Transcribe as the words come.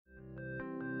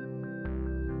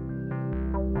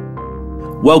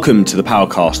Welcome to the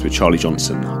Powercast with Charlie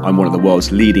Johnson. I'm one of the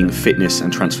world's leading fitness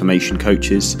and transformation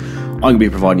coaches. I'm going to be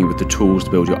providing you with the tools to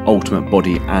build your ultimate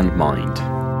body and mind.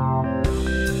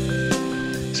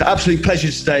 It's an absolute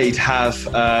pleasure today to have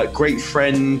a great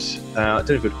friend, I don't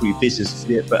know if I'd call you business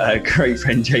affiliate, but a great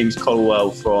friend, James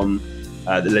Colwell from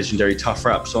the legendary Tuff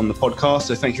on the podcast.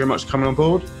 So thank you very much for coming on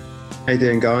board. How you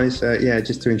doing, guys?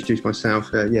 Just to introduce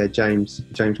myself, James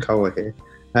Colwell here.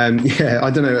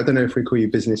 I don't know if we call you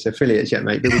business affiliates yet,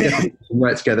 mate, but we definitely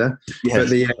work together. Yes. But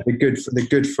the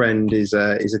good friend is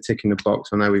a tick in the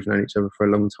box. I know we've known each other for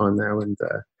a long time now, and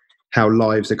how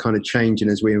lives are kind of changing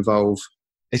as we evolve.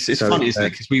 It's funny, isn't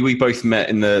it? Because we both met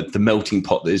in the melting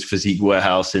pot that is Physique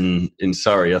Warehouse in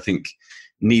Surrey. I think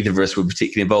neither of us were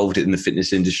particularly involved in the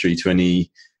fitness industry to any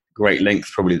great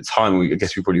length. Probably at the time, I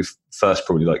guess we probably first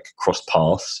crossed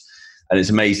paths. And it's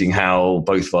amazing how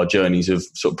both of our journeys have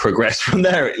sort of progressed from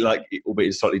there, albeit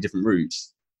in slightly different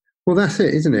routes. Well, that's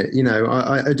it, isn't it? You know,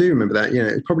 I do remember that. You know,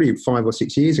 it's probably 5 or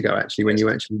 6 years ago, actually, when you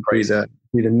actually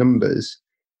do the numbers,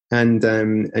 and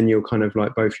you're kind of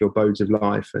like both your bodes of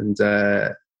life and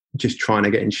just trying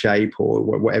to get in shape or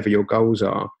whatever your goals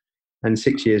are. And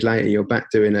 6 years later, you're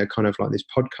back doing a kind of like this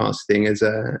podcast thing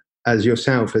as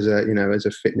yourself, as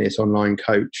a fitness online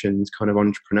coach and kind of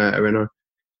entrepreneur. And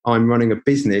I'm running a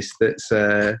business that's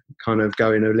kind of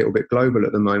going a little bit global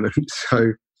at the moment.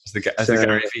 So, as the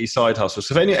Gary Vee side hustle.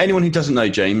 So, for anyone who doesn't know,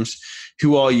 James,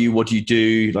 who are you? What do you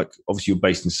do? Like, obviously, you're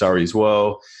based in Surrey as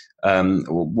well.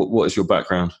 What is your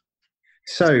background?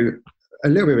 So, a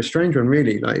little bit of a strange one,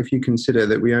 really. Like, if you consider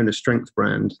that we own a strength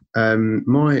brand,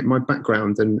 my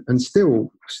background and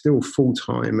still full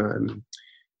time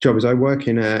job is I work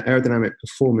in aerodynamic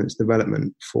performance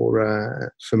development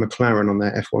for McLaren on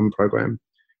their F1 program,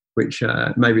 which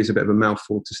maybe is a bit of a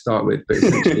mouthful to start with, but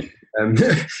essentially,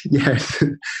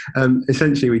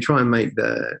 essentially we try and make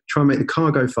the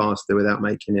car go faster without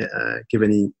making it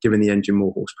giving the engine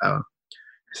more horsepower.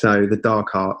 So the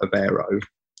dark art of aero,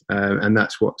 and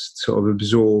that's what sort of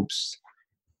absorbs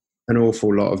an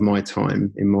awful lot of my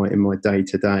time in my day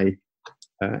to day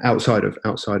outside of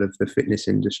the fitness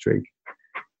industry.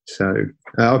 So,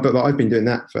 but I've been doing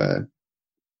that for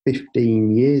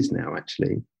 15 years now,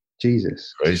 actually.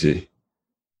 Jesus, crazy!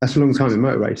 That's a long time in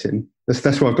motor racing.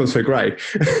 That's why I've gone so grey.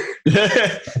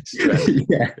 Stress.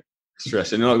 Yeah,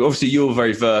 stress. And obviously, you're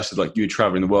very versed. Like, you were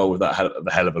traveling the world with that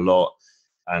hell of a lot,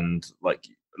 and like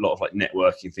a lot of like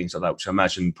networking, things like that. Which I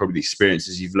imagine probably the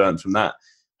experiences you've learned from that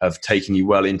have taken you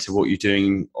well into what you're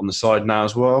doing on the side now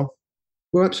as well.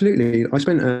 Well, absolutely. I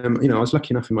spent, I was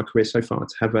lucky enough in my career so far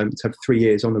to have 3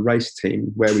 years on the race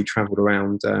team where we travelled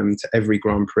around to every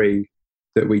Grand Prix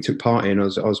that we took part in. I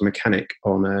was a mechanic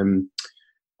on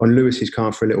Lewis's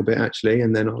car for a little bit, actually,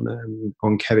 and then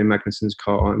on Kevin Magnussen's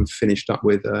car, and finished up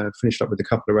with a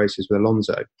couple of races with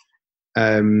Alonso.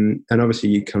 And obviously,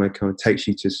 you kind of takes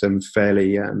you to some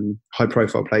fairly high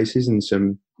profile places and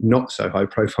some not so high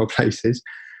profile places.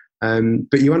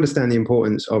 But you understand the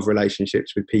importance of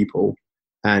relationships with people,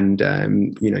 and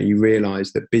you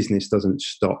realise that business doesn't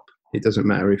stop. It doesn't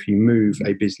matter if you move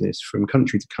a business from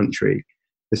country to country.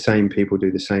 The same people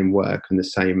do the same work, and the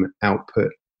same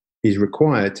output is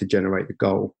required to generate the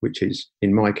goal, which is,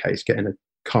 in my case, getting a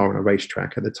car on a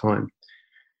racetrack at the time.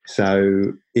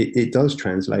 So it does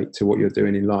translate to what you're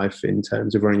doing in life in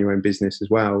terms of running your own business as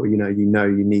well. You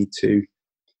need to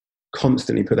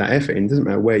constantly put that effort in. It doesn't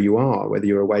matter where you are, whether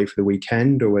you're away for the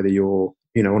weekend or whether you're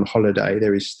on holiday.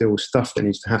 There is still stuff that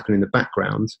needs to happen in the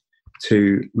background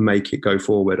to make it go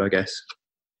forward, I guess.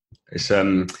 It's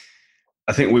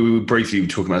I think we were briefly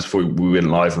talking about this before we went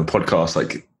live on the podcast.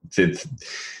 Like,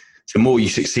 the more you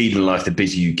succeed in life, the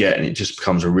busier you get, and it just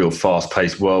becomes a real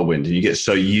fast-paced whirlwind. And you get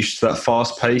so used to that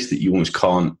fast pace that you almost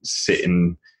can't sit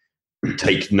and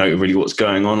take note of really what's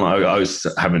going on. Like, I was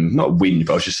having, not a whinge,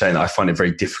 but I was just saying that I find it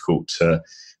very difficult to,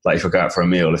 like, if I go out for a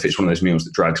meal, if it's one of those meals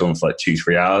that drags on for like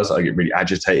 2-3 hours, I get really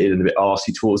agitated and a bit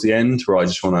arsey towards the end, where I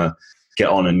just want to get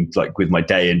on and like with my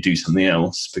day and do something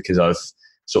else because I've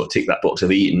sort of ticked that box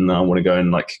of eating. I want to go and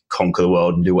like conquer the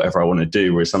world and do whatever I want to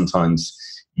do. Whereas sometimes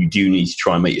you do need to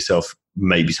try and make yourself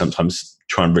maybe sometimes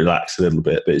try and relax a little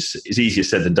bit. But it's easier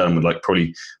said than done with like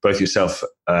probably both yourself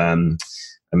and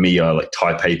me are like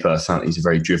type A personalities are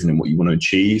very driven in what you want to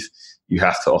achieve. You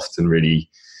have to often really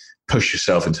push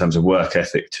yourself in terms of work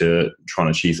ethic to try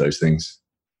and achieve those things.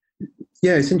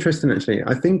 Yeah, it's interesting actually.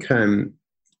 I think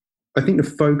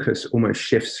the focus almost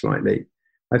shifts slightly.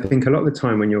 I think a lot of the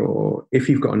time if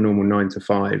you've got a normal 9 to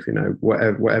 5,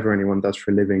 whatever anyone does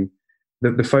for a living,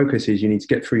 the focus is you need to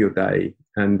get through your day,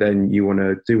 and then you want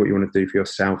to do what you want to do for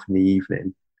yourself in the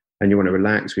evening, and you want to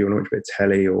relax, or you want to watch a bit of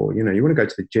telly, or you want to go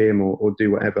to the gym or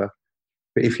do whatever.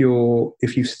 But if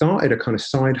you've started a kind of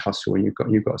side hustle and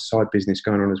you've got a side business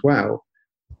going on as well,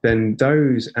 then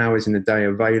those hours in the day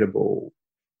available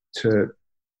to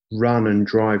run and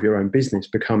drive your own business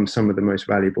become some of the most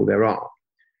valuable there are.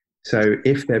 So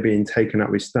if they're being taken up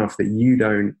with stuff that you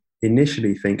don't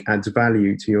initially think adds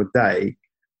value to your day,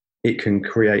 it can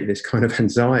create this kind of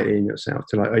anxiety in yourself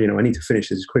to like, oh, I need to finish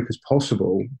this as quick as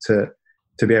possible to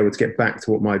be able to get back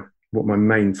to what my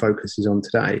main focus is on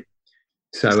today.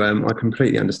 So I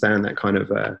completely understand that kind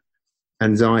of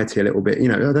anxiety a little bit.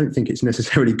 I don't think it's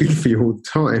necessarily good for you all the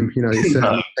time.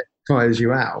 It tires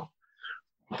you out,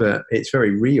 but it's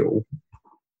very real.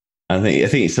 I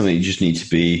think it's something you just need to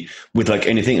be with, like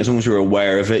anything. As long as you're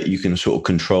aware of it, you can sort of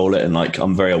control it. And like,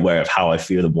 I'm very aware of how I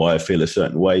feel and why I feel a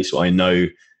certain way, so I know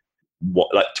what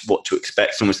to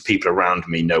expect. Some of the people around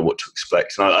me know what to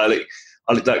expect, and I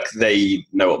like they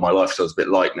know what my lifestyle is a bit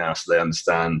like now, so they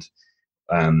understand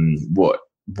what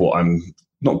I'm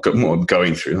what I'm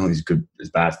going through. Not as good as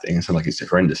bad thing. It's not like it's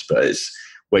horrendous, but it's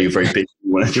where you're very busy.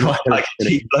 You want to try like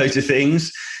achieve loads of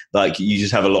things. Like you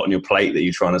just have a lot on your plate that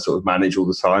you're trying to sort of manage all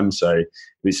the time. So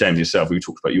the same as yourself. We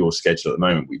talked about your schedule at the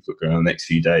moment. We've got going on the next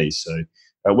few days. So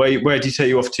where do you say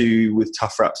you're off to with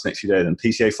Tuff Wraps next few days? Then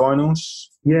PCA finals.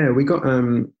 Yeah, we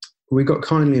got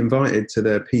kindly invited to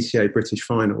the PCA British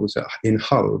finals in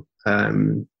Hull.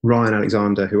 Ryan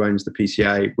Alexander, who owns the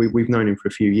PCA, we've known him for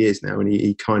a few years now, and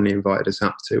he kindly invited us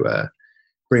up to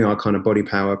bring our kind of body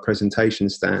power presentation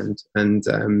stand. And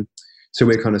so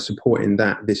we're kind of supporting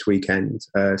that this weekend,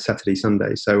 Saturday,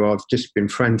 Sunday. So I've just been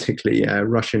frantically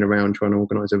rushing around trying to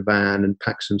organise a van and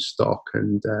pack some stock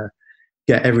and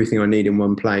get everything I need in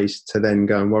one place to then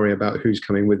go and worry about who's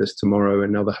coming with us tomorrow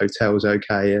and are the hotels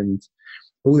okay, and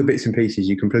all the bits and pieces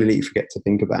you completely forget to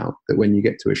think about, that when you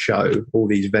get to a show, all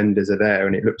these vendors are there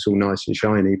and it looks all nice and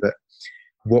shiny, but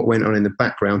what went on in the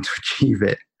background to achieve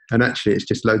it? And actually it's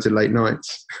just loads of late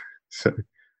nights. So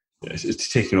yeah, it's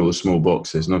ticking all the small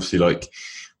boxes. And obviously, like,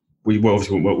 we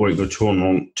obviously won't go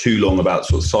too long about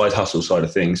sort of side hustle side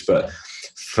of things, but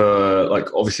for like,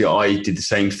 obviously I did the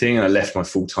same thing, and I left my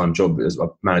full-time job as I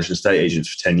managed an estate agent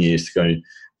for 10 years to go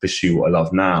pursue what I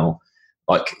love now.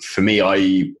 Like for me,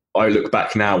 I look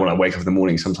back now when I wake up in the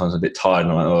morning, sometimes I'm a bit tired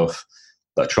and I'm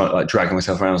like, dragging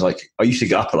myself around. I was like, I used to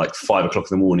get up at like 5 o'clock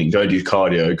in the morning, go do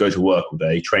cardio, go to work all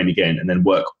day, train again, and then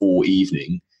work all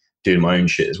evening doing my own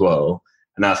shit as well.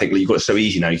 And now I think, like, you've got it so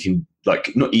easy now. You can,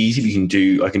 like, not easy,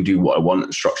 but I can do what I want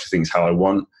and structure things how I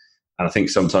want. And I think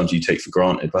sometimes you take for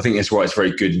granted. But I think that's why it's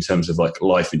very good in terms of like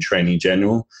life and training in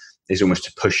general, is almost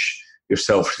to push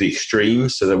yourself to the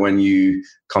extremes, so that when you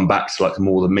come back to like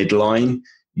more the midline,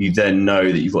 you then know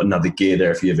that you've got another gear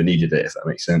there if you ever needed it, if that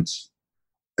makes sense.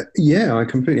 Yeah, I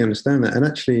completely understand that. And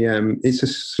actually, it's a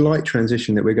slight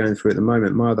transition that we're going through at the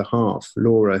moment. My other half,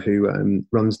 Laura, who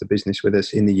runs the business with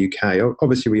us in the UK,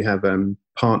 obviously we have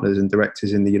partners and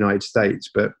directors in the United States,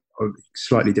 but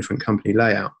slightly different company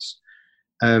layouts.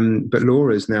 But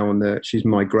Laura's now she's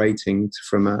migrating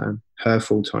from her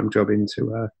full-time job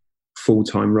into a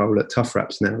full-time role at Tuff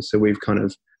Wraps now. So we've kind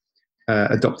of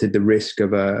adopted the risk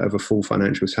of a full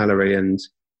financial salary, and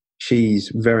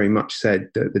she's very much said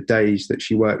that the days that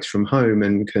she works from home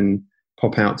and can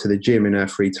pop out to the gym in her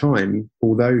free time,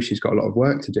 although she's got a lot of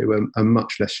work to do, are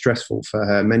much less stressful for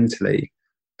her mentally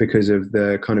because of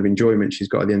the kind of enjoyment she's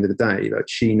got at the end of the day. Like,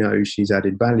 she knows she's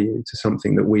added value to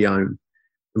something that we own,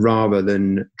 rather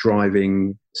than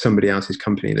driving somebody else's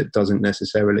company that doesn't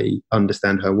necessarily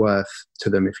understand her worth to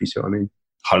them, if you see what I mean.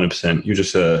 100%. You're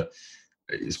just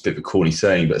it's a bit of a corny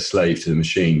saying, but a slave to the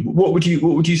machine. What would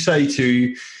you say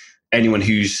to anyone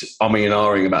who's umming and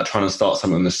ahhing about trying to start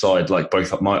something on the side, like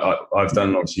both I've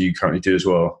done, obviously you currently do as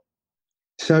well?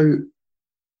 So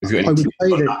have you got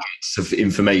any nuggets of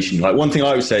information? Like, one thing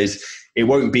I would say is it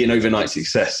won't be an overnight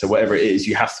success. So whatever it is,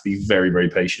 you have to be very, very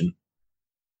patient.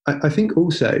 I think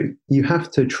also you have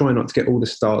to try not to get all the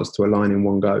stars to align in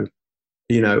one go.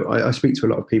 I speak to a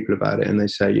lot of people about it, and they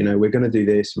say, we're going to do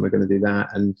this and we're going to do that,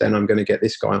 and then I'm going to get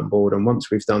this guy on board, and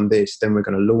once we've done this, then we're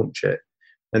going to launch it.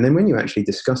 And then when you actually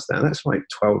discuss that, that's like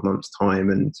 12 months time,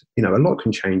 and a lot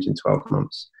can change in 12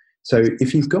 months. So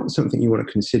if you've got something you want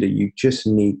to consider, you just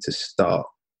need to start.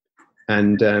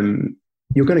 And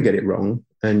you're going to get it wrong,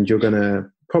 and you're going to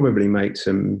probably make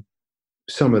some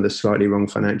of the slightly wrong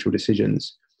financial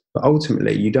decisions. But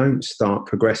ultimately, you don't start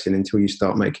progressing until you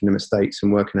start making the mistakes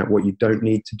and working out what you don't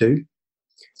need to do.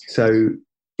 So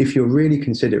if you're really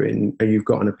considering, and you've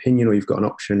got an opinion or you've got an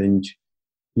option and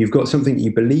you've got something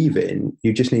you believe in,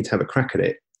 you just need to have a crack at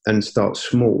it and start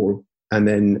small. And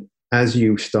then as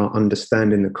you start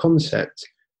understanding the concept,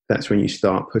 that's when you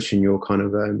start pushing your kind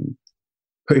of,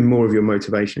 putting more of your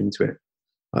motivation into it.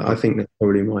 I think that's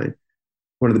probably one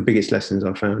of the biggest lessons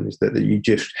I found is that you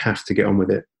just have to get on with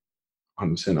it.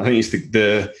 100%. I think it's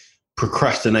the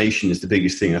procrastination is the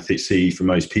biggest thing I see for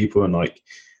most people. And like,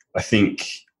 I think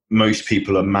most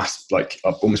people are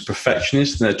almost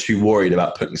perfectionists, and they're too worried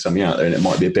about putting something out there and it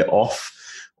might be a bit off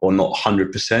or not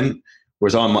 100%.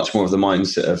 Whereas I'm much more of the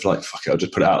mindset of like, fuck it, I'll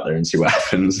just put it out there and see what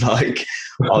happens. Like,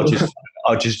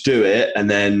 I'll just do it and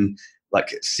then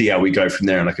like see how we go from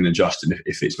there, and I can adjust. And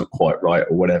if it's not quite right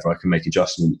or whatever, I can make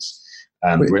adjustments.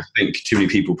 Where I think too many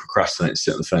people procrastinate and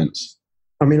sit on the fence.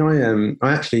 I mean,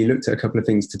 I actually looked at a couple of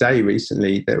things today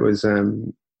recently that was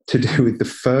to do with the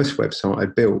first website I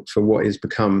built for what has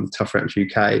become Tuff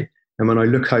UK. And when I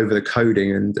look over the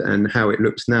coding and how it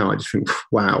looks now, I just think,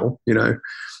 wow,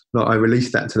 like I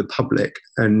released that to the public,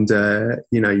 and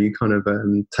you kind of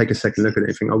take a second look at it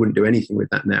and think I wouldn't do anything with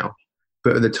that now.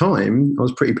 But at the time, I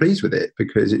was pretty pleased with it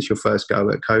because it's your first go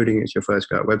at coding, it's your first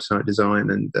go at website design,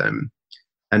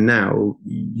 and now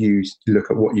you look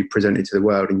at what you presented to the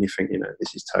world and you think,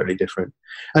 this is totally different.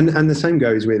 And the same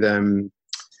goes with,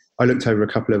 I looked over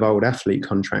a couple of old athlete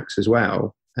contracts as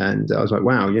well. And I was like,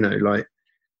 wow, like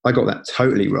I got that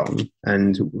totally wrong.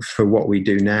 And for what we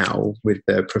do now with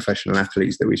the professional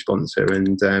athletes that we sponsor,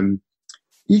 and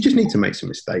you just need to make some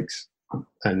mistakes.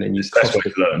 And then you best way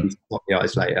to learn. The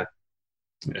eyes later.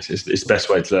 Yes, it's the best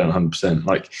way to learn, 100%.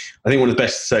 Like, I think one of the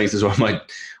best sayings as well,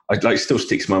 still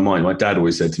sticks in my mind. My dad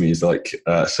always said to me is like,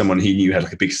 someone he knew had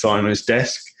like a big sign on his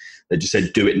desk that just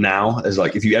said, do it now. As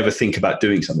like, if you ever think about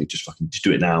doing something, just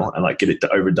do it now and like get it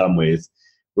over and done with,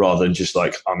 rather than just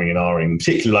like umming and ahhing,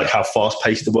 particularly like how fast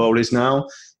paced the world is now.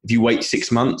 If you wait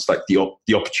 6 months, like the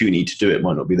opportunity to do it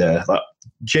might not be there. Like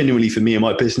genuinely for me and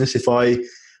my business, if I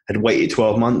had waited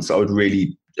 12 months, I would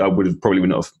have probably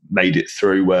not have made it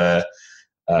through where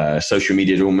social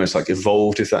media had almost like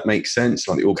evolved, if that makes sense.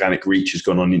 Like the organic reach has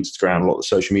gone on Instagram, a lot of the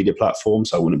social media platforms.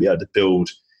 So I wouldn't be able to build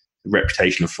the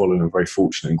reputation of following. I'm very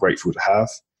fortunate and grateful to have.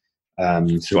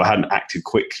 So if I hadn't acted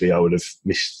quickly, I would have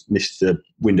missed the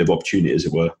window of opportunity, as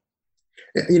it were.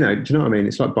 Do you know what I mean?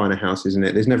 It's like buying a house, isn't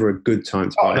it? There's never a good time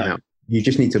to buy a house. You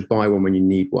just need to buy one when you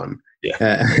need one. Yeah.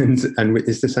 And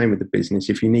it's the same with the business.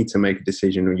 If you need to make a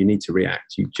decision or you need to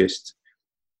react, you just,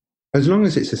 as long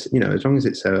as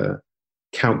it's a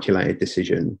calculated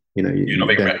decision, you're not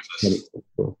being reckless.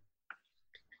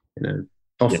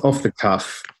 Off the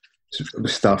cuff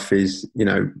stuff is,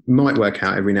 might work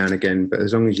out every now and again, but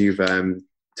as long as you've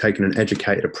taken an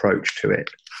educated approach to it,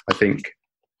 I think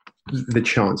the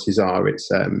chances are it's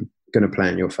going to play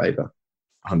in your favour.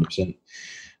 100%.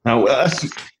 Now, that's a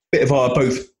bit of our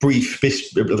both brief,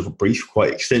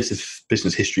 quite extensive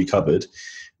business history covered.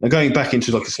 Now, going back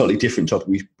into like a slightly different topic,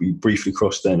 we briefly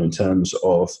crossed then in terms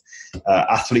of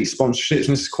athlete sponsorships.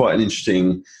 And this is quite an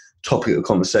interesting topic of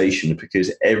conversation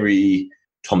because every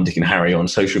Tom, Dick and Harry on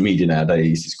social media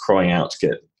nowadays is crying out to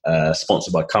get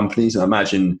sponsored by companies. And I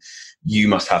imagine you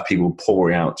must have people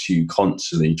pouring out to you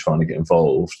constantly trying to get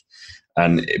involved.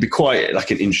 And it'd be quite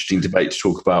like an interesting debate to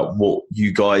talk about what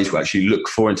you guys will actually look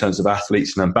for in terms of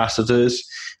athletes and ambassadors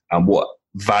and what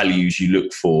values you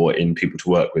look for in people to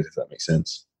work with, if that makes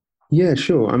sense. Yeah,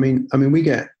 sure. I mean, we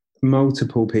get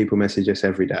multiple people message us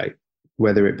every day,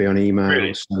 whether it be on email,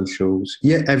 really? Socials.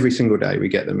 Yeah, every single day we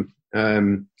get them.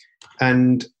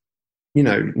 And,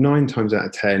 9 times out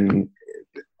of 10,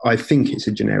 I think it's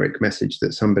a generic message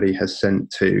that somebody has sent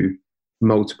to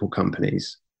multiple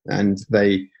companies. And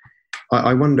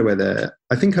I wonder whether,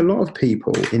 I think a lot of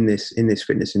people in this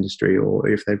fitness industry, or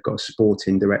if they've got a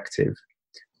sporting directive,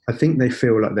 I think they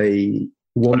feel like they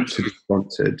want to be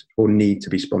sponsored or need to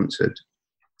be sponsored.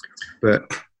 But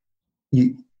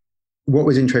what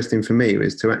was interesting for me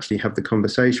was to actually have the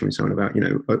conversation with someone about,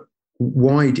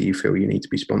 why do you feel you need to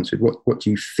be sponsored? What do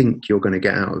you think you're going to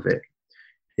get out of it?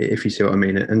 If you see what I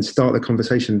mean, and start the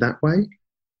conversation that way.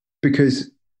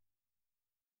 Because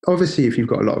obviously if you've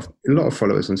got a lot of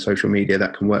followers on social media,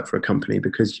 that can work for a company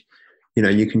because,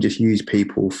 you can just use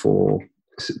people for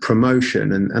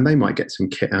promotion and they might get some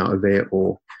kit out of it,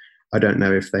 or I don't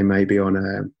know if they may be on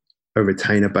a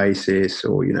retainer basis,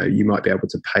 or, you might be able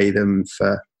to pay them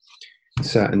for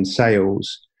certain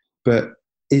sales. But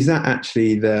is that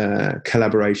actually the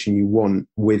collaboration you want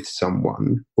with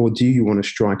someone, or do you want to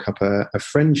strike up a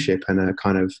friendship and a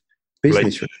kind of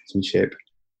business relationship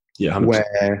 100%.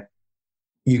 Where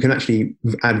you can actually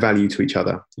add value to each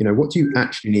other? What do you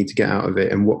actually need to get out of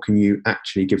it, and what can you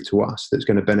actually give to us that's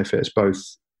going to benefit us both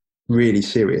really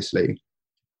seriously?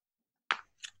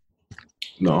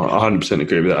 No, I 100%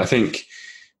 agree with that. I think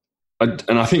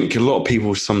a lot of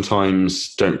people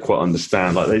sometimes don't quite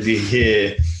understand. Like they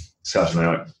hear, so I don't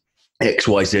know,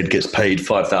 XYZ gets paid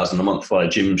 $5,000 a month by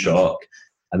Gymshark,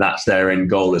 and that's their end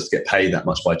goal, is to get paid that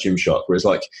much by Gymshark. Whereas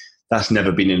like that's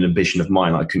never been an ambition of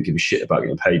mine. I couldn't give a shit about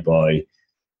getting paid by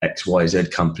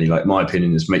XYZ company. Like, my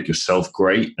opinion is make yourself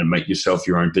great and make yourself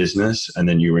your own business, and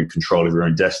then you're in control of your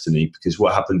own destiny. Because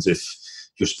what happens if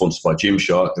you're sponsored by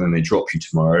Gymshark and then they drop you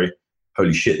tomorrow?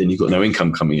 Holy shit, then you've got no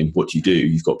income coming in. What do?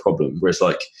 You've got a problem. Whereas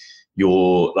like,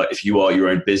 if you are your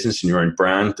own business and your own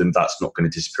brand, then that's not going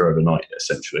to disappear overnight,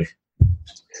 essentially.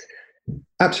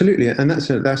 Absolutely, and that's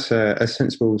a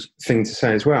sensible thing to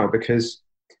say as well, because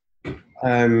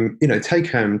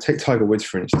take Tiger Woods,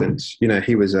 for instance.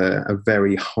 He was a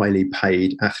very highly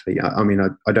paid athlete. I mean,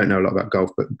 I don't know a lot about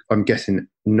golf, but I'm guessing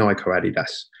Nike or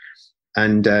Adidas.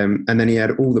 And then he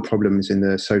had all the problems in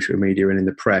the social media and in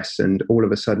the press, and all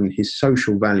of a sudden his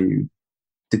social value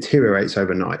deteriorates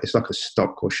overnight. It's like a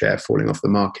stock or share falling off the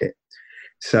market.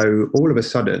 So all of a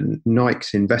sudden,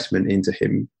 Nike's investment into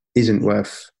him isn't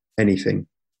worth anything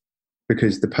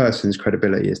because the person's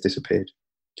credibility has disappeared.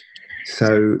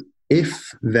 So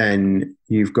if then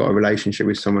you've got a relationship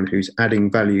with someone who's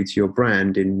adding value to your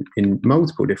brand in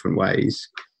multiple different ways,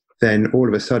 then all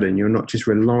of a sudden you're not just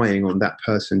relying on that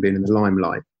person being in the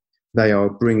limelight. They are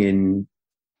bringing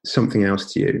something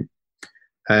else to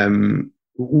you.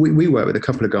 We work with a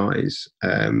couple of guys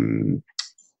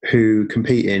who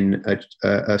compete in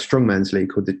a strongman's league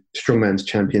called the Strongman's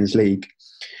Champions League.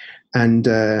 And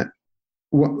they're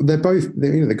both,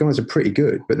 the guys are pretty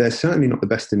good, but they're certainly not the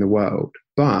best in the world.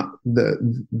 But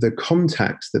the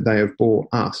contacts that they have brought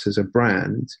us as a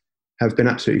brand have been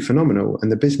absolutely phenomenal.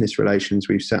 And the business relations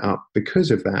we've set up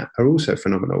because of that are also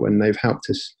phenomenal. And they've helped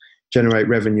us generate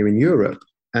revenue in Europe.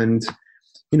 And,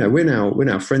 we're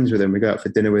now friends with them. We go out for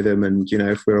dinner with them. And,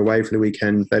 if we're away for the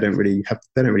weekend, they don't really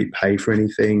pay for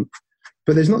anything.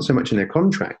 But there's not so much in their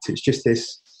contract. It's just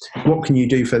this, what can you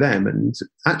do for them? And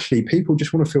actually people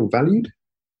just want to feel valued.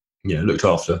 Yeah, looked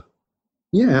after.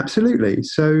 Yeah, absolutely.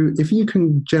 So if you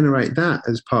can generate that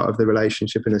as part of the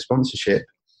relationship and a sponsorship,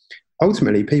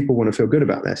 ultimately people want to feel good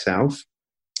about themselves.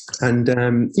 And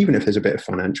even if there's a bit of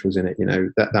financials in it,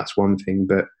 that's one thing.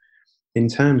 But in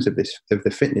terms of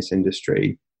the fitness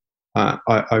industry,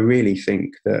 I really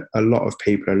think that a lot of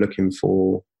people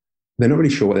are they're not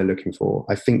really sure what they're looking for.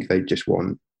 I think they just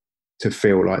want to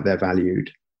feel like they're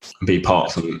valued. Be part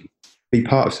of something. Be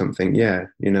part of something, yeah,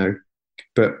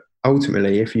 But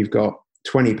ultimately, if you've got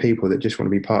 20 people that just want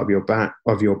to be part of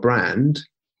your brand.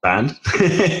 Band?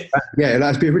 Yeah,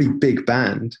 that'd be a really big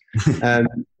band.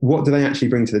 What do they actually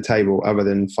bring to the table other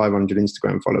than 500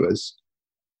 Instagram followers?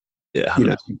 Yeah,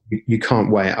 you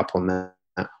can't weigh it up on that.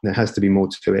 There has to be more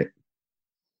to it.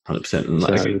 100%.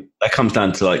 And that comes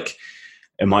down to, like,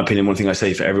 in my opinion, one thing I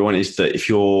say for everyone is that if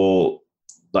you're,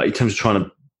 like, in terms of trying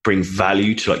to bring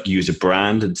value to, like, you as a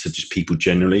brand and to just people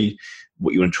generally,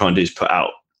 what you want to try and do is put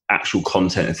out actual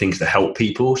content and things that help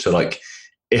people. So, like,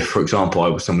 if, for example, I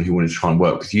was someone who wanted to try and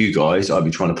work with you guys, I'd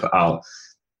be trying to put out,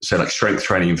 so, like, strength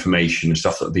training information and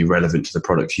stuff that would be relevant to the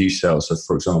products you sell. So,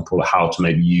 for example, how to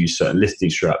maybe use certain lifting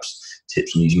straps,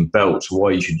 tips on using belts,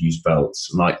 why you should use belts,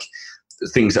 and, like,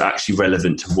 things that are actually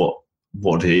relevant to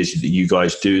what it is that you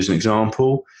guys do as an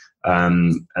example.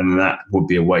 And that would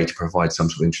be a way to provide some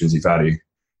sort of intrinsic value.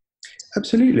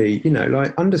 Absolutely.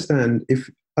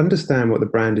 Understand what the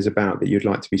brand is about that you'd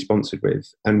like to be sponsored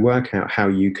with, and work out how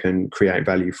you can create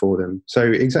value for them. So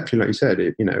exactly like you said,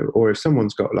 or if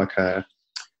someone's got like a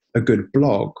good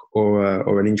blog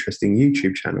or an interesting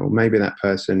YouTube channel, maybe that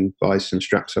person buys some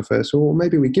straps off us, or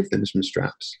maybe we give them some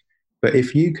straps. But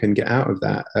if you can get out of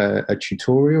that a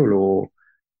tutorial or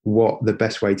what the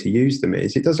best way to use them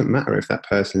is, it doesn't matter if that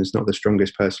person is not the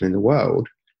strongest person in the world,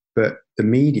 but the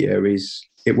media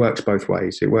it works both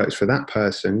ways. It works for that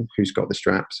person who's got the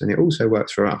straps, and it also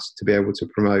works for us to be able to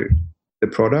promote the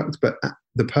product, but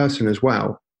the person as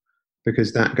well,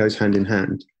 because that goes hand in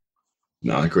hand.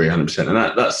 No, I agree 100%. And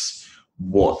that's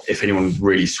what, if anyone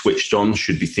really switched on,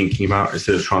 should be thinking about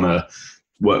instead of trying to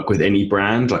work with any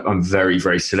brand. Like, I'm very,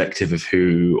 very selective of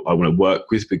who I want to work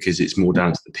with, because it's more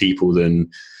down to the people than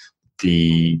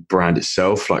the brand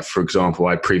itself. Like, for example,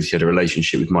 I previously had a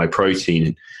relationship with My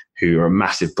Protein, who are a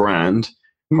massive brand.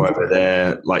 However,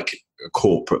 they're like a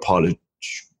corporate part of,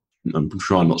 I'm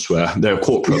trying not to swear, they're a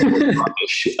corporate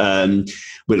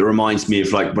but it reminds me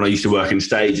of, like, when I used to work in a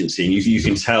state agency, and you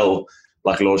can tell,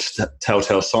 like, a lot of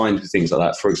telltale signs with things like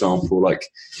that. For example, like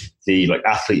the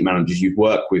athlete managers you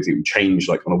work with, it would change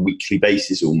like on a weekly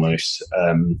basis almost.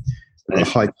 A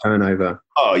high turnover.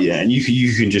 Oh yeah, and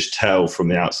you can just tell from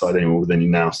the outside anymore with any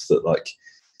nous that, like,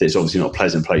 it's obviously not a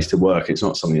pleasant place to work. It's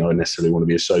not something I necessarily want to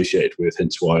be associated with.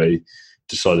 Hence why I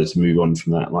decided to move on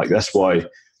from that. Like, that's why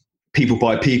people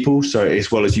buy people. So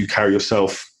as well as you carry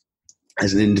yourself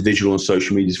as an individual on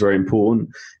social media is very important.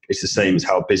 It's the same as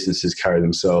how businesses carry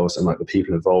themselves and like the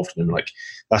people involved in them. Like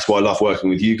that's why I love working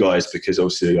with you guys, because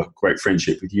obviously I have a great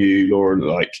friendship with you, Lauren.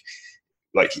 Like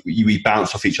we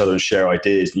bounce off each other and share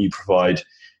ideas, and you provide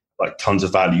like tons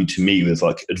of value to me with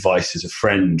like advice as a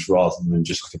friend rather than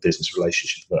just like a business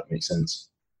relationship, if that makes sense.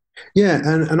 Yeah,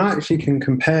 and I actually can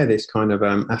compare this kind of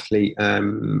athlete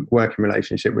working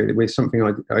relationship with something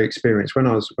I experienced when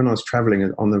I was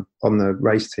traveling on the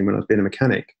race team when I was being a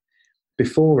mechanic.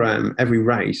 Before every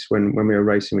race, when we were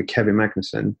racing with Kevin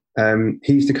Magnussen,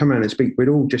 he used to come around and speak. We'd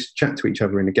all just chat to each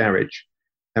other in the garage,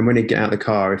 and when he'd get out of the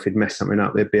car, if he'd messed something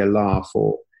up, there'd be a laugh.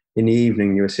 Or in the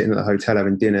evening, you were sitting at the hotel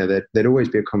having dinner, there'd always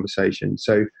be a conversation.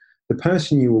 So the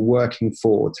person you were working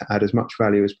for to add as much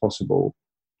value as possible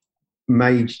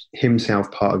made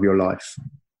himself part of your life,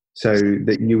 so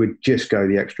that you would just go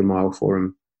the extra mile for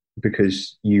him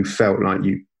because you felt like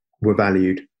you were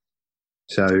valued.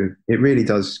 So it really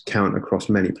does count across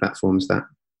many platforms.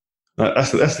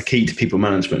 That's the key to people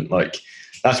management. Like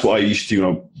that's what I used to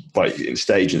do like in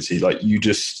state agency. Like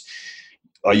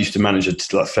I used to manage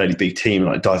a like fairly big team,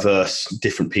 like diverse,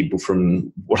 different people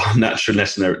from what I'm naturally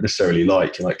necessarily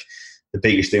like. And like the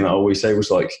biggest thing that I always say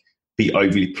was like, be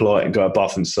overly polite and go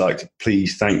above and say like,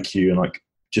 please, thank you. And like,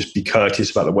 just be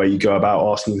courteous about the way you go about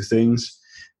asking for things.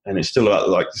 And it's still about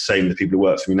like the same with the people who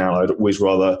work for me now. I'd always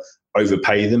rather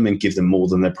overpay them and give them more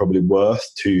than they're probably worth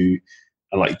and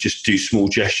like just do small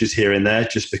gestures here and there,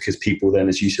 just because people then,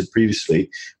 as you said previously,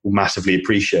 will massively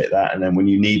appreciate that. And then when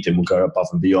you need them, will go above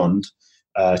and beyond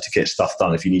to get stuff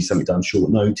done. If you need something done short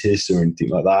notice or anything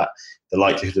like that, the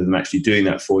likelihood of them actually doing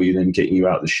that for you, then getting you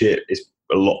out of the shit, is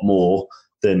a lot more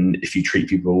than if you treat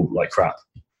people like crap.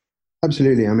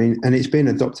 Absolutely. I mean, and it's been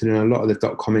adopted in a lot of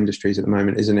the .com industries at the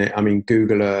moment, isn't it? I mean,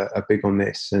 Google are big on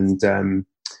this, and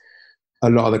a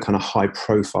lot of the kind of high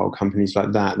profile companies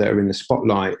like that are in the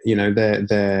spotlight, you know,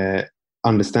 they're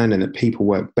understanding that people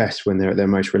work best when they're at their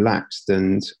most relaxed.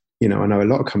 And, you know, I know a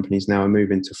lot of companies now are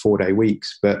moving to 4-day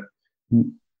weeks, but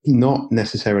not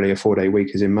necessarily a 4-day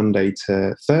week as in Monday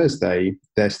to Thursday.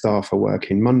 Their staff are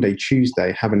working Monday,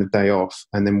 Tuesday, having a day off,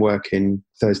 and then working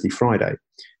Thursday, Friday.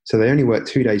 So they only work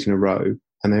 2 days in a row,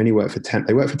 and they only work for 10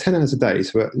 hours a day.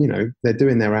 So, you know, they're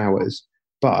doing their hours,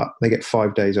 but they get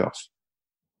 5 days off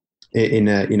in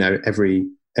you know, every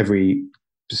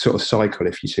sort of cycle,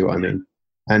 if you see what I mean.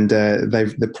 And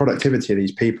the productivity of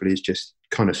these people is just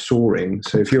kind of soaring.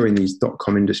 So if you're in these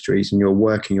 .com industries and you're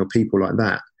working your people like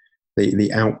that,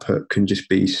 the output can just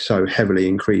be so heavily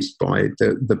increased by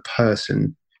the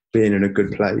person being in a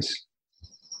good place.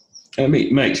 I mean,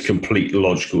 it makes complete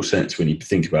logical sense when you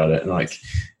think about it. And like,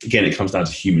 again, it comes down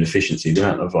to human efficiency, the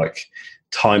amount of like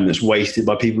time that's wasted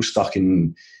by people stuck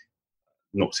in,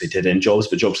 not to say dead end jobs,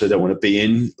 but jobs they don't want to be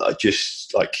in, like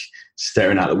just like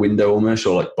staring out the window almost,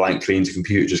 or like blank cleans a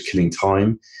computer, just killing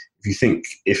time. If you think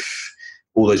if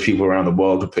all those people around the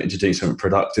world were put into doing something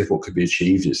productive, what could be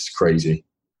achieved? It's crazy.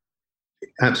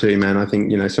 Absolutely, man. I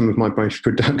think, you know, some of my most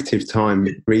productive time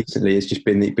recently has just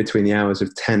been between the hours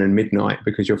of 10 and midnight,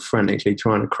 because you're frantically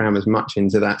trying to cram as much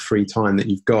into that free time that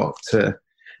you've got to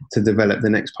develop the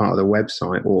next part of the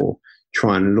website, or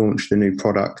try and launch the new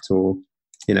product, or,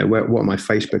 you know, what my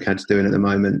Facebook ads doing at the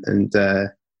moment. And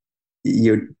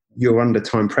you're under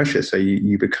time pressure, so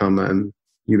you become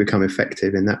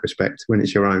effective in that respect when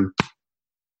it's your own.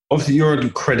 Obviously, you're an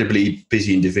incredibly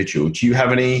busy individual. Do you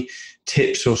have any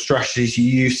tips or strategies you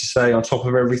use to stay on top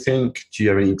of everything? Do you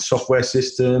have any software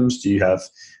systems? Do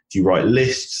you write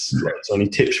lists? Any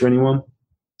tips for anyone?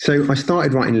 So I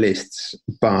started writing lists,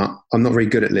 but I'm not very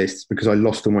good at lists because I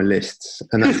lost all my lists,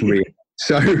 and that's real.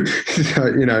 So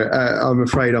you know, I'm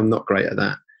afraid I'm not great at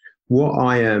that. What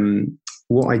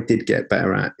I did get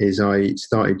better at is I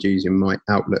started using my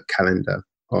Outlook calendar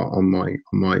on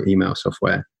my email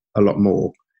software a lot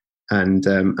more. And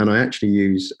I actually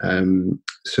use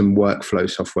some workflow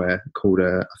software called,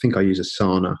 I think I use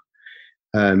Asana.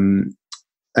 And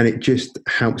it just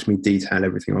helps me detail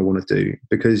everything I want to do.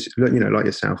 Because, you know, like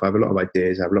yourself, I have a lot of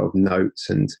ideas, I have a lot of notes,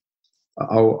 and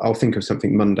I'll think of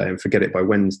something Monday and forget it by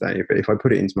Wednesday. But if I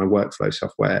put it into my workflow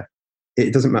software,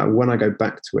 it doesn't matter. When I go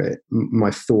back to it,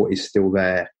 my thought is still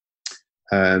there.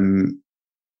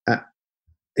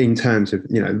 In terms of,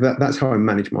 you know, that's how I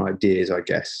manage my ideas, I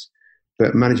guess.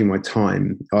 But managing my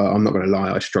time, I'm not going to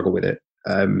lie, I struggle with it.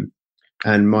 And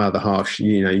my other half,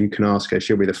 you know, you can ask her,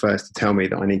 she'll be the first to tell me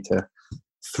that I need to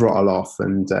throttle off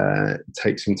and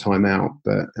take some time out.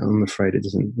 But I'm afraid it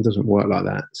doesn't work like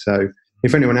that. So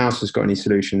if anyone else has got any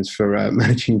solutions for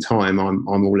managing time, I'm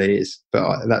all ears.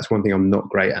 But that's one thing I'm not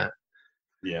great at.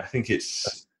 Yeah, I think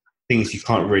it's things you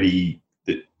can't really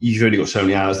that you've only got so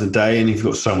many hours a day, and if you've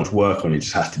got so much work on, it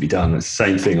just has to be done. It's the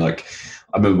same thing. Like,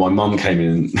 I remember my mum came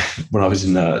in when I was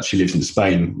in, she lives in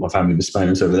Spain. My family was in Spain.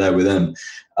 I was over there with them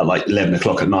at like 11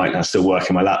 o'clock at night, and I was still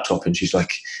working my laptop. And she's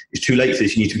like, "It's too late for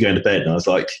this. You need to be going to bed." And I was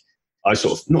like, I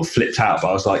sort of not flipped out, but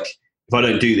I was like, if I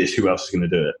don't do this, who else is going to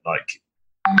do it? Like,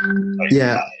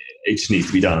 yeah, it just needs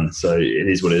to be done. So it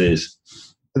is what it is.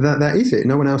 That is it.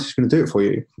 No one else is going to do it for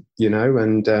you,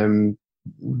 and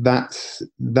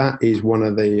that is one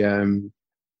of the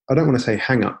I don't want to say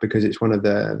hang up, because it's one of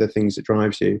the things that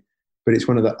drives you, but it's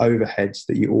one of the overheads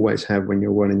that you always have when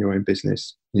you're running your own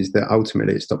business, is that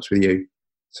ultimately it stops with you.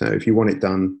 So if you want it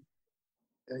done,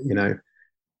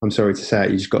 I'm sorry to say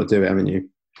it, you just got to do it, haven't you?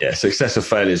 Yeah, success or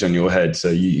failure is on your head. So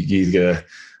you either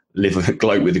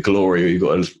gloat with the glory, or you've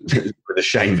got with the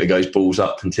shame that goes balls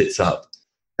up and tits up.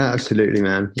 Absolutely,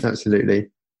 man. Absolutely.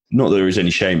 Not that there is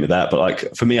any shame with that, but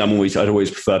like for me, I'd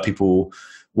always prefer people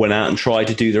went out and tried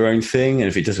to do their own thing. And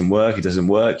if it doesn't work, it doesn't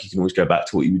work. You can always go back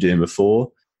to what you were doing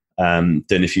before. Than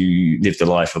if you live the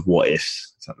life of what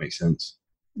ifs, if that makes sense.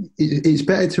 It's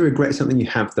better to regret something you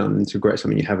have done than to regret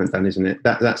something you haven't done, isn't it?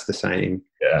 That's the saying.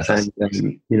 Yeah. And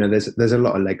there's a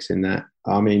lot of legs in that.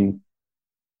 I mean,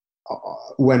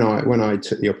 when I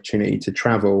took the opportunity to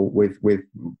travel with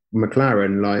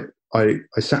McLaren, like I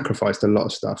sacrificed a lot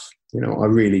of stuff. I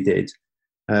really did.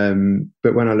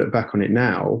 But when I look back on it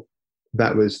now,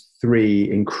 that was 3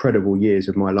 incredible years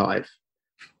of my life.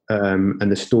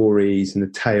 And the stories and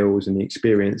the tales and the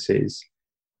experiences,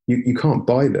 you can't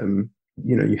buy them.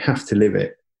 You have to live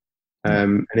it.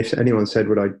 And if anyone said,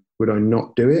 would I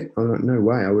not do it? I'm like, no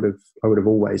way. I would have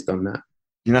always done that.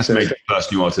 And that's made you the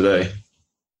person you are today.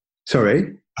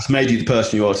 Sorry? That's made you the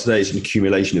person you are today. It's an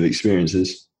accumulation of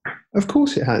experiences. Of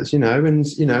course it has,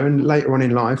 and later on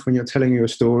in life when you're telling your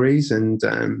stories, and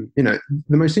the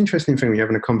most interesting thing when you're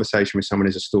having a conversation with someone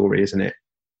is a story, isn't it?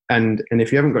 And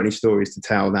if you haven't got any stories to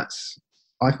tell,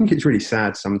 I think it's really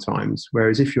sad sometimes.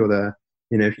 Whereas if you're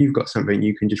if you've got something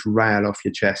you can just rail off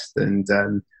your chest and,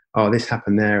 this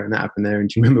happened there and that happened there. And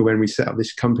do you remember when we set up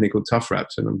this company called Tuff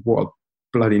Wraps, and what a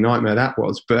bloody nightmare that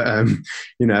was. But,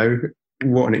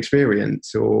 what an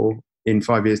experience. Or in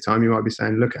 5 years' time, you might be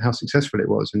saying, look at how successful it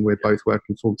was. And we're both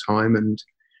working full time. And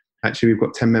actually, we've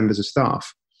got 10 members of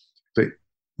staff. But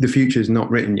the future's not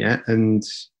written yet. And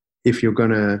if you're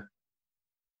going to,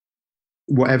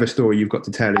 whatever story you've got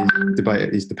to tell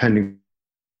is depending.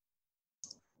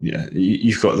 Yeah,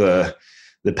 you've got the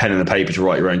pen and the paper to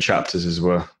write your own chapters as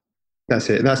well. That's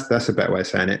it. That's a better way of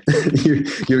saying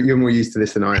it. You're more used to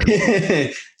this than I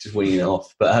am. Just winging it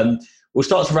off. But we'll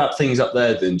start to wrap things up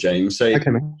there then, James. So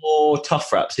okay, more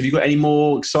Tuff Wraps. Have you got any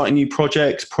more exciting new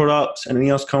projects, products, anything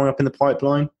else coming up in the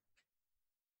pipeline?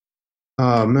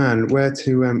 Oh man, where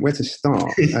to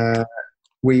start?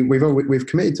 We've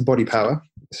committed to body power,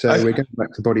 so we're going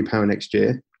back to body power next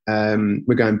year.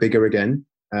 We're going bigger again.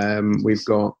 We've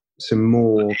got some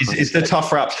more. Is the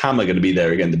Tuff Wraps hammer going to be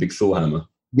there again? The big Thor hammer.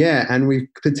 Yeah, and we've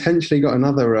potentially got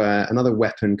another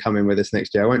weapon coming with us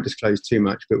next year. I won't disclose too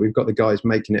much, but we've got the guys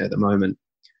making it at the moment.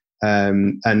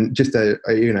 And just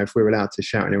if we're allowed to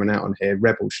shout anyone out on here,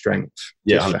 Rebel Strength.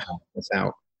 Yeah, that's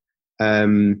out.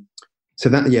 So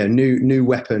that new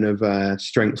weapon of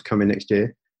strength coming next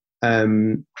year.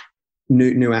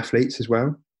 New athletes as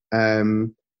well.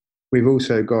 We've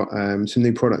also got some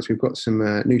new products. We've got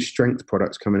some new strength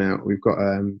products coming out. We've got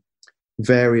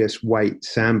various weight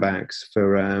sandbags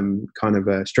for kind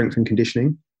of strength and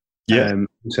conditioning. Yeah.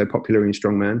 Also popular in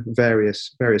strongman.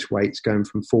 Various weights going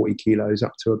from 40 kilos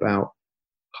up to about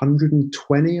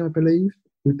 120, I believe,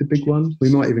 with the big one. We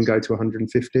might even go to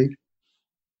 150.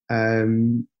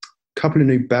 Couple of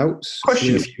new belts.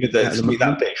 Question for you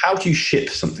that big. How do you ship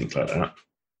something like that?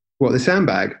 What, the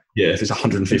sandbag? Yeah, if it's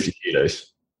 150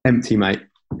 kilos. Empty, mate.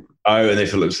 Oh, and they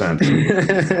fill it with sand.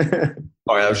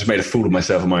 All right, I've just made a fool of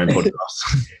myself on my own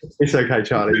podcast. It's okay,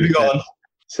 Charlie. Moving on.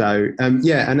 So,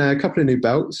 and a couple of new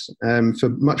belts for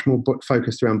much more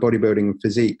focused around bodybuilding and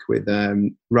physique, with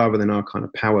rather than our kind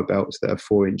of power belts that are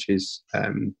 4 inches,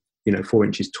 4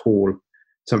 inches tall,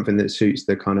 something that suits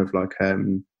the kind of like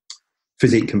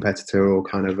physique competitor or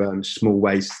kind of small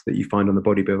waist that you find on the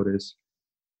bodybuilders.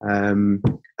 And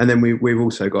then we've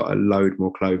also got a load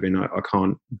more clothing. I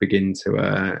can't begin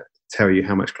to tell you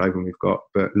how much clothing we've got,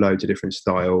 but loads of different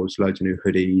styles, loads of new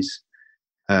hoodies,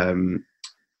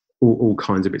 all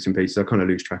kinds of bits and pieces. I kind of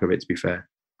lose track of it, to be fair.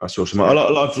 That's awesome. I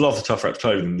love the Tuff Wraps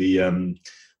clothing. The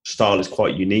style is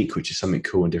quite unique, which is something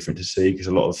cool and different to see, because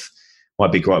a lot of my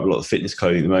big gripe, a lot of fitness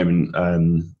clothing at the moment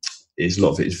is a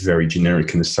lot of it is very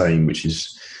generic and the same, which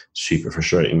is super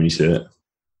frustrating when you see it.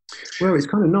 Well, it's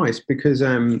kind of nice because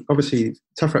obviously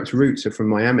Tuff Rap's roots are from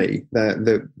Miami.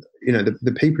 The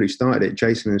people who started it,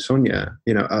 Jason and Sonia,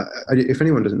 if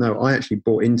anyone doesn't know, I actually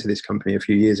bought into this company a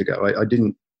few years ago. I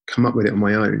didn't come up with it on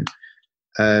my own.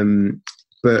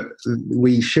 But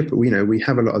we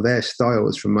have a lot of their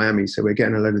styles from Miami. So we're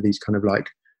getting a lot of these kind of like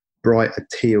brighter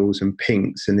teals and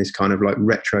pinks and this kind of like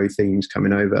retro themes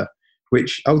coming over,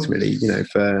 which ultimately,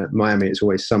 for Miami, it's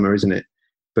always summer, isn't it?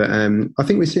 But I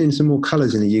think we're seeing some more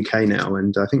colours in the UK now,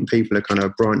 and I think people are kind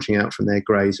of branching out from their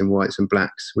greys and whites and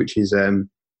blacks, which is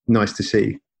nice to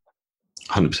see.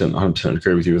 100%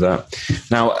 agree with you with that.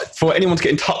 Now, for anyone to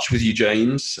get in touch with you,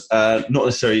 James, not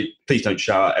necessarily, please don't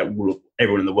shout at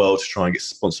everyone in the world to try and get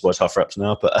sponsored by Tuff Raps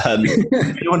now, but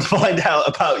if you want to find out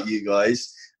about you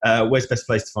guys, where's the best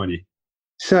place to find you?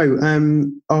 So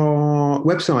our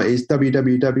website is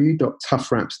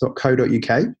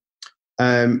www.tuffraps.co.uk.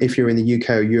 If you're in the UK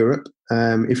or Europe.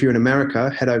 If you're in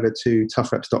America, head over to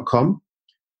tuffraps.com.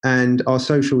 And our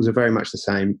socials are very much the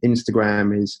same.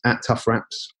 Instagram is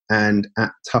 @tuffraps and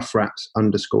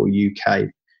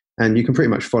 @tuffraps_UK. And you can pretty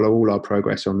much follow all our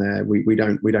progress on there. We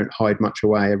don't hide much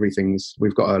away.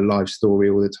 We've got a live story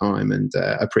all the time and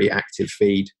a pretty active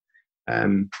feed.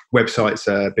 Websites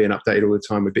are being updated all the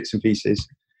time with bits and pieces.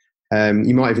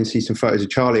 You might even see some photos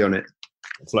of Charlie on it.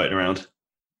 Floating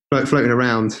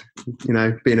around,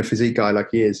 being a physique guy like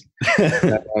he is.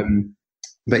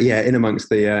 But yeah, in amongst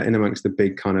the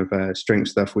big kind of strength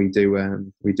stuff, we do a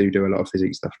lot of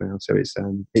physique stuff now. So it's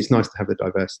nice to have the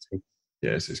diversity.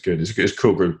 Yes, it's good. It's a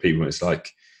cool group of people. It's a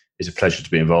pleasure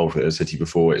to be involved with. As I said to you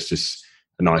before, it's just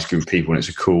a nice group of people, and it's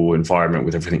a cool environment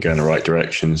with everything going in the right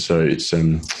direction. So it's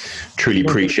truly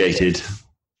appreciated.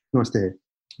 Nice to hear.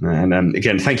 And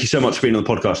again, thank you so much for being on the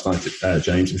podcast tonight,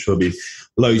 James. I'm sure there'll be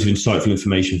loads of insightful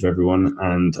information for everyone.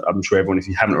 And I'm sure everyone, if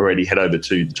you haven't already, head over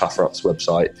to the Tuff Raps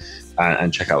website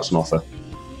and check out some offer.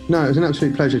 No, it was an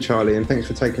absolute pleasure, Charlie. And thanks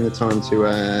for taking the time for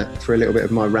a little bit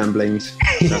of my ramblings.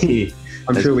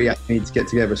 I'm sure we need to get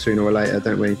together sooner or later,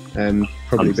 don't we?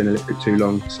 Probably 100%. Been a little bit too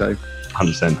long. So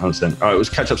 100%. All right, we'll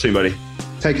catch up soon, buddy.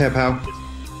 Take care, pal.